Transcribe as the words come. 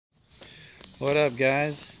What up,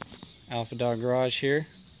 guys? Alpha Dog Garage here.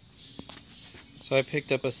 So I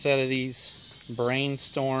picked up a set of these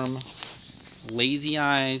Brainstorm lazy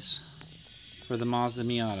eyes for the Mazda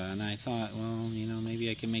Miata, and I thought, well, you know,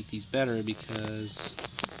 maybe I can make these better because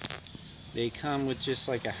they come with just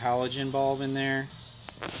like a halogen bulb in there,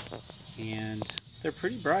 and they're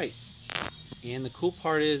pretty bright. And the cool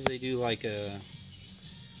part is they do like the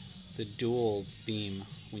dual beam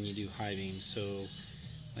when you do high beam. So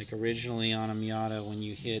like originally on a Miata, when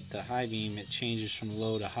you hit the high beam, it changes from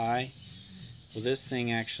low to high. Well, this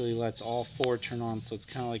thing actually lets all four turn on, so it's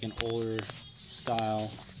kind of like an older style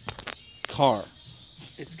car.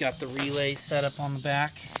 It's got the relay set up on the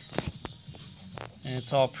back, and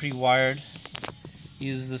it's all pre-wired.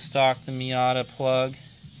 Uses the the Miata plug.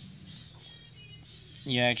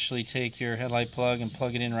 You actually take your headlight plug and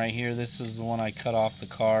plug it in right here. This is the one I cut off the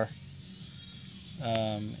car,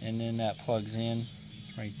 and then that plugs in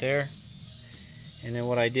right there. And then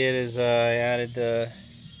what I did is I added the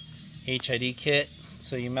HID kit.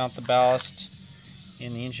 So you mount the ballast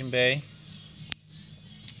in the engine bay,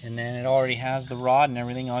 and then it already has the rod and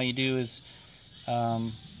everything. All you do is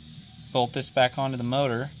bolt this back onto the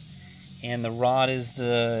motor, and the rod is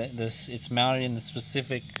it's mounted in the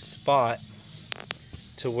specific spot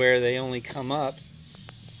to where they only come up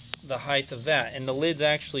the height of that. And the lids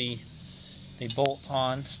actually, they bolt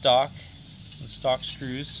on stock with stock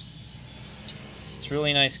screws. It's a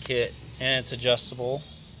really nice kit, and it's adjustable,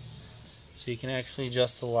 so you can actually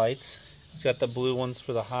adjust the lights. It's got the blue ones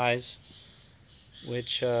for the highs,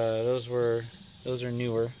 which those are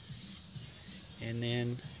newer. And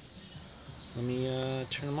then let me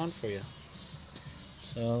turn them on for you.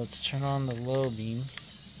 So let's turn on the low beam.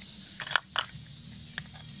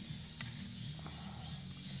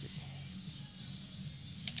 Let's see.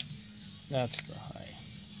 That's the high.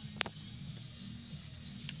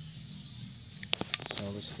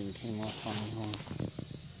 So this thing came off on me. Hold on.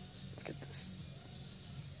 Let's get this.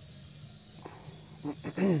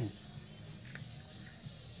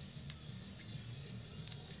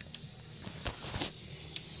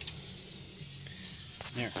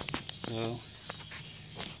 There. So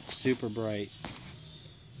super bright.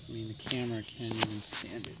 I mean, the camera can't even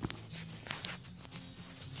stand it.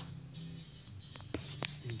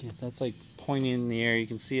 Again, that's like pointing in the air. You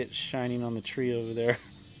can see it shining on the tree over there.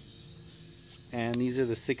 And these are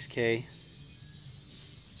the 6K.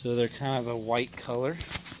 So they're kind of a white color.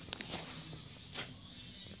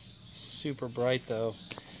 Super bright though.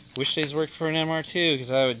 Wish these worked for an MR2, because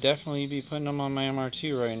I would definitely be putting them on my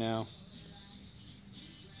MR2 right now.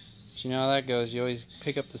 But you know how that goes. You always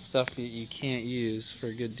pick up the stuff that you can't use for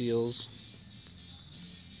good deals.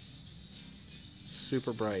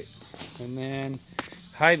 Super bright. And then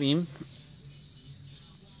high beam.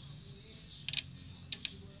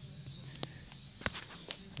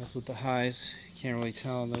 That's with the highs. You can't really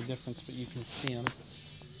tell no difference, but you can see them.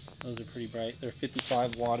 Those are pretty bright. They're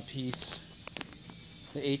 55 watt a piece.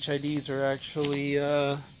 The HIDs are actually,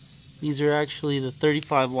 these are actually the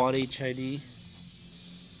 35 watt HID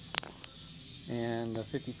and the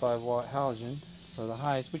 55 watt halogen for the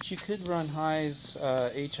highs, which you could run highs,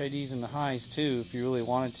 HIDs in the highs too if you really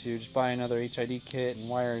wanted to. Just buy another HID kit and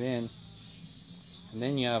wire it in, and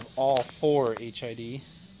then you have all four HID,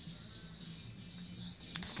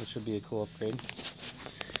 which would be a cool upgrade.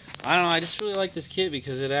 I don't know, I just really like this kit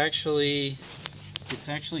because it's actually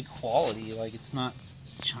quality. Like, it's not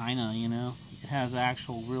China, you know. It has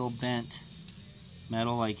actual real bent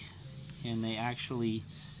metal, like, and they actually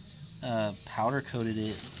powder coated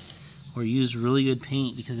it or used really good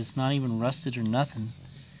paint because it's not even rusted or nothing.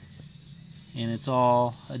 And it's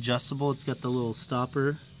all adjustable. It's got the little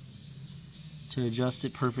stopper to adjust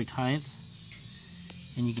it perfect height.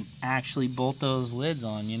 And you can actually bolt those lids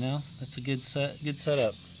on, you know. That's a good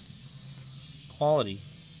setup. Quality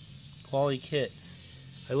kit.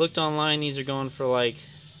 I looked online, these are going for like,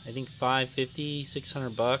 I think $550,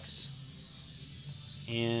 $600,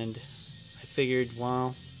 and I figured,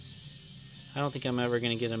 well, I don't think I'm ever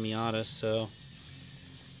gonna get a Miata, so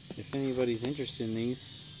if anybody's interested in these,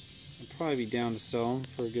 I'd probably be down to sell them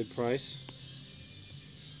for a good price.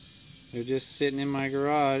 They're just sitting in my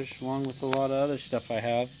garage along with a lot of other stuff I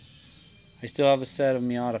have. I still have a set of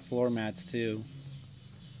Miata floor mats too.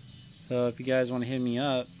 So if you guys want to hit me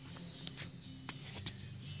up,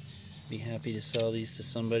 I'd be happy to sell these to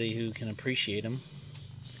somebody who can appreciate them.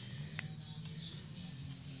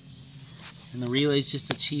 And the relay is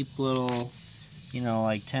just a cheap little, you know,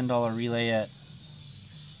 like $10 relay at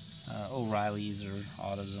O'Reilly's or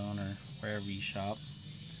AutoZone or wherever you shop.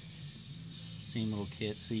 Same little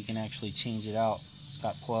kit, so you can actually change it out. It's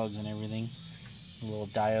got plugs and everything. A little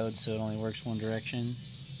diode so it only works one direction.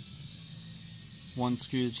 One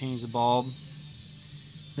screw to change the bulb.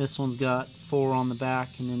 This one's got 4 on the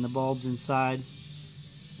back and then the bulb's inside.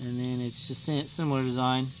 And then it's just similar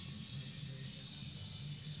design.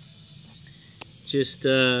 Just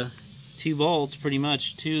 2 bolts pretty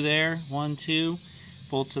much. 2 there, 1, 2.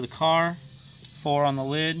 Bolts to the car, 4 on the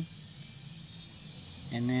lid.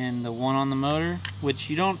 And then the 1 on the motor, which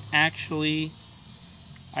you don't actually,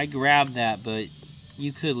 I grabbed that, but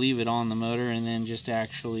you could leave it on the motor and then just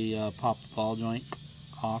actually pop the ball joint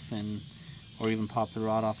off, or even pop the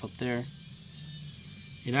rod off up there.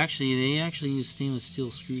 They actually use stainless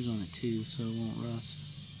steel screws on it too, so it won't rust.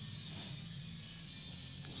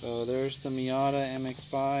 So there's the Miata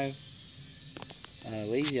MX-5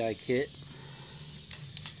 Lazy Eye kit.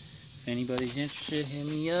 If anybody's interested, hit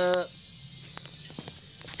me up.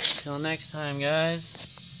 Till next time, guys.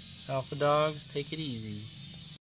 Alpha Dogs, take it easy.